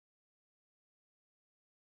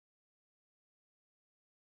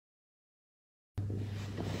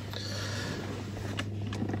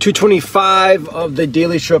225 of the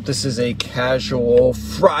Daily Show Up. This is a casual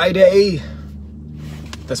Friday.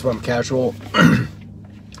 That's why I'm casual.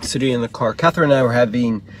 Sitting in the car. Catherine and I were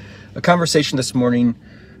having a conversation this morning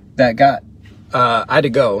that got, I had to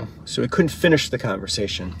go, so we couldn't finish the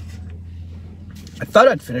conversation. I thought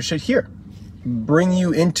I'd finish it here. Bring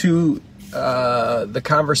you into the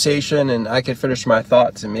conversation and I can finish my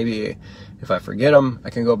thoughts, and maybe if I forget them, I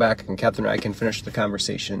can go back and Catherine and I can finish the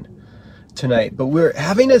conversation tonight. But we're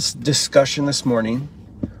having this discussion this morning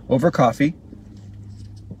over coffee,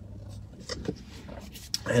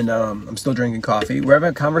 and I'm still drinking coffee. We're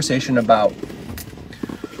having a conversation about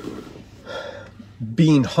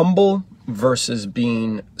being humble versus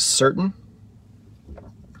being certain.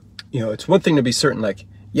 You know, it's one thing to be certain, like,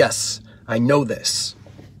 yes, I know this.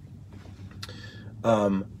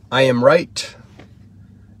 I am right,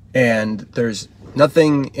 and there's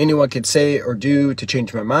nothing anyone could say or do to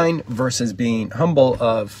change my mind, versus being humble,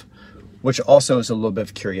 of which also is a little bit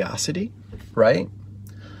of curiosity, right?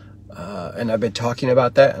 And I've been talking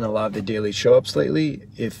about that in a lot of the daily show ups lately.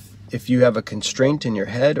 If you have a constraint in your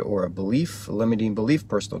head or a belief, a limiting belief,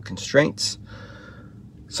 personal constraints,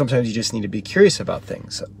 sometimes you just need to be curious about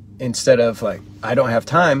things. Instead of like, I don't have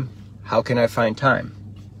time, how can I find time?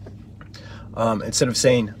 Instead of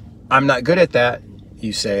saying, I'm not good at that,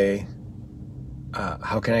 you say,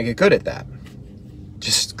 how can I get good at that?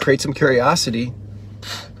 Just create some curiosity,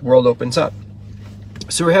 the world opens up.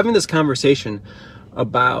 So we're having this conversation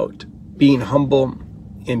about being humble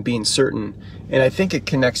and being certain, and I think it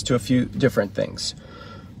connects to a few different things.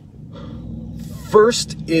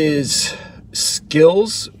 First is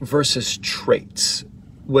skills versus traits,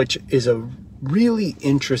 which is a really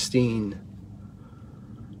interesting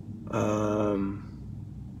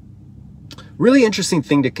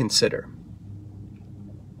thing to consider.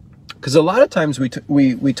 Because a lot of times we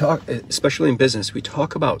talk, especially in business, we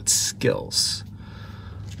talk about skills.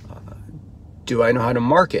 Do I know how to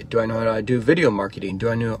market? Do I know how to do video marketing? Do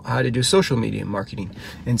I know how to do social media marketing?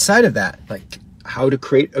 Inside of that, like how to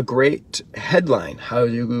create a great headline, how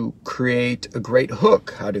to create a great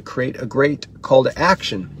hook, how to create a great call to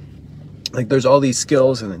action. Like there's all these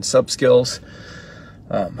skills and then sub-skills.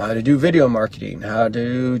 How to do video marketing, how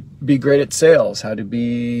to be great at sales, how to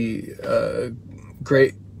be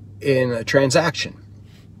great in a transaction.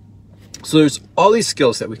 So there's all these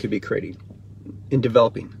skills that we could be creating and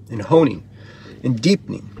developing and honing and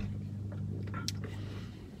deepening.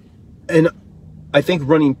 And I think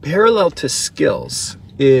running parallel to skills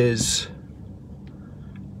is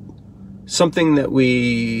something that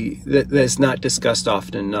that's not discussed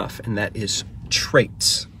often enough, and that is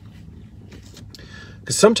traits.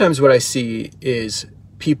 Because sometimes what I see is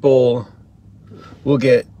people will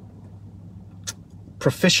get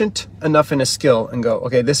proficient enough in a skill and go,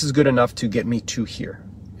 okay, this is good enough to get me to here,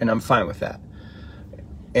 and I'm fine with that.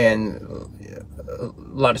 And a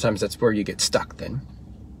lot of times that's where you get stuck then.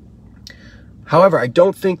 However, I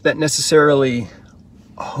don't think that necessarily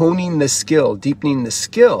honing the skill, deepening the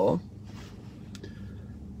skill,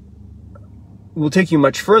 will take you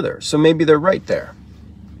much further. So maybe they're right there.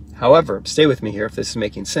 However, stay with me here if this is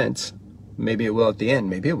making sense. Maybe it will at the end,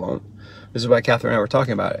 maybe it won't. This is why Catherine and I were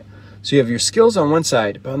talking about it. So you have your skills on one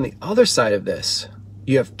side, but on the other side of this,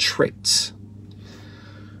 you have traits.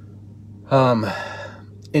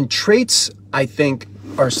 And traits, I think,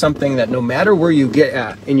 are something that no matter where you get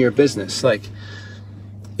at in your business, like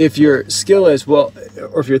if your skill is, well,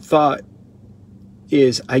 or if your thought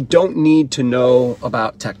is, I don't need to know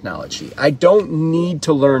about technology. I don't need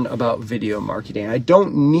to learn about video marketing. I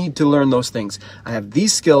don't need to learn those things. I have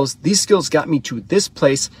these skills. These skills got me to this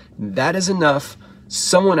place. That is enough.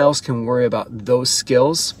 Someone else can worry about those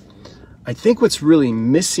skills. I think what's really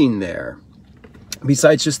missing there,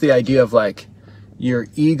 besides just the idea of like your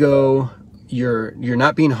ego, you're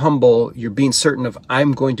not being humble, you're being certain of,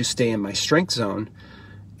 I'm going to stay in my strength zone,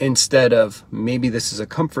 instead of maybe this is a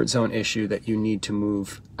comfort zone issue that you need to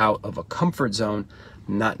move out of a comfort zone,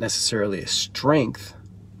 not necessarily a strength.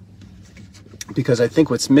 Because I think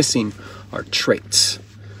what's missing are traits.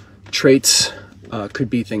 Traits could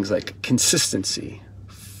be things like consistency,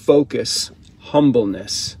 focus,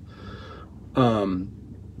 humbleness.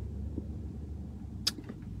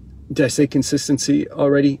 Did I say consistency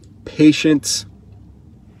already? Patience.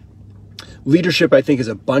 Leadership, I think, is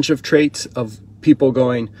a bunch of traits of people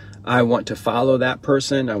going, I want to follow that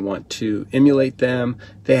person. I want to emulate them.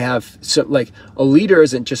 They have, so like a leader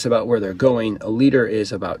isn't just about where they're going. A leader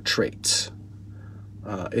is about traits,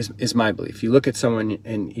 is my belief. You look at someone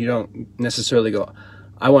and you don't necessarily go,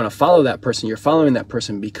 I want to follow that person. You're following that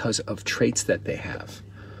person because of traits that they have.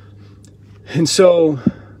 And so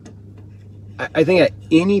I think at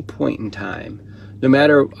any point in time, no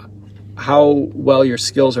matter how well your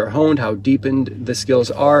skills are honed, how deepened the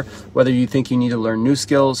skills are, whether you think you need to learn new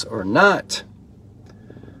skills or not,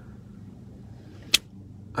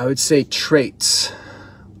 I would say traits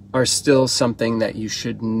are still something that you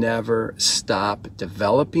should never stop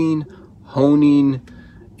developing, honing,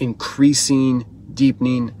 increasing,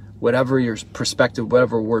 deepening, whatever your perspective,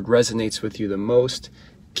 whatever word resonates with you the most.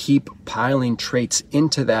 Keep piling traits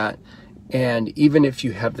into that. And even if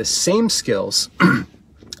you have the same skills,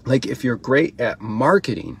 like if you're great at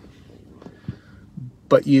marketing,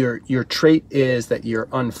 but your trait is that you're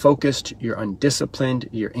unfocused, you're undisciplined,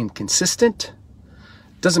 you're inconsistent,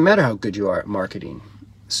 doesn't matter how good you are at marketing.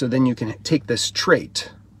 So then you can take this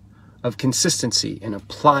trait of consistency and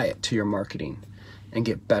apply it to your marketing and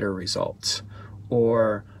get better results.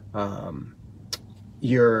 Or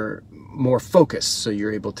you're more focused, so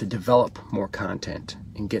you're able to develop more content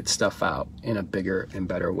and get stuff out in a bigger and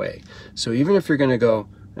better way. So even if you're going to go,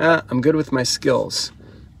 I'm good with my skills,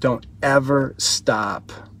 don't ever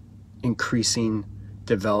stop increasing,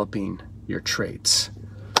 developing your traits.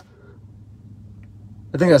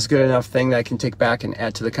 I think that's a good enough thing that I can take back and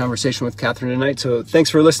add to the conversation with Catherine tonight. So thanks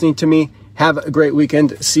for listening to me. Have a great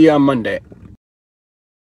weekend. See you on Monday.